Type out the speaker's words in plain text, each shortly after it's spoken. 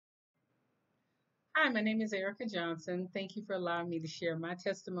Hi, my name is Erica Johnson. Thank you for allowing me to share my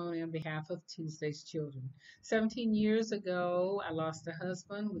testimony on behalf of Tuesday's Children. 17 years ago, I lost a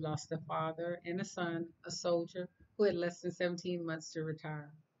husband, we lost a father and a son, a soldier who had less than 17 months to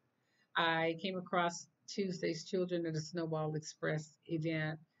retire. I came across Tuesday's Children at a Snowball Express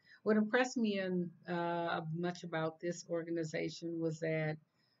event. What impressed me much about this organization was that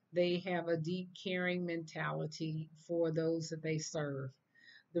they have a deep caring mentality for those that they serve.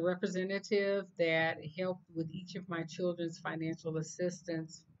 The representative that helped with each of my children's financial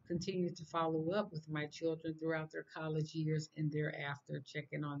assistance continued to follow up with my children throughout their college years and thereafter,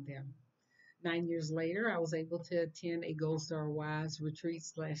 checking on them. 9 years later, I was able to attend a Gold Star Wise retreat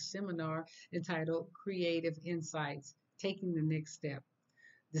slash seminar entitled Creative Insights, Taking the Next Step.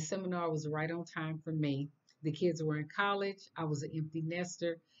 The seminar was right on time for me. The kids were in college, I was an empty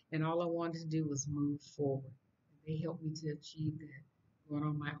nester, and all I wanted to do was move forward. They helped me to achieve that, going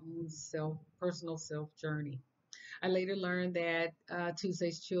on my own personal self journey. I later learned that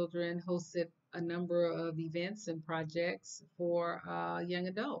Tuesday's Children hosted a number of events and projects for young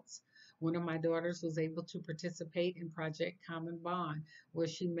adults. One of my daughters was able to participate in Project Common Bond, where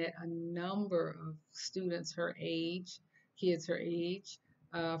she met a number of students her age, kids her age,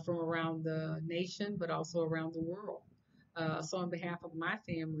 from around the nation, but also around the world. So, on behalf of my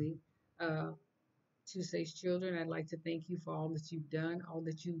family, uh, Tuesday's Children, I'd like to thank you for all that you've done, all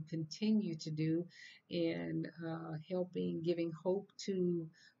that you continue to do in helping, giving hope to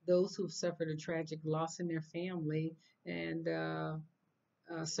those who've suffered a tragic loss in their family and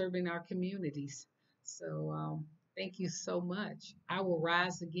serving our communities. So, thank you so much. I will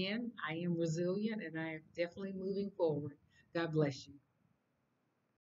rise again. I am resilient and I am definitely moving forward. God bless you.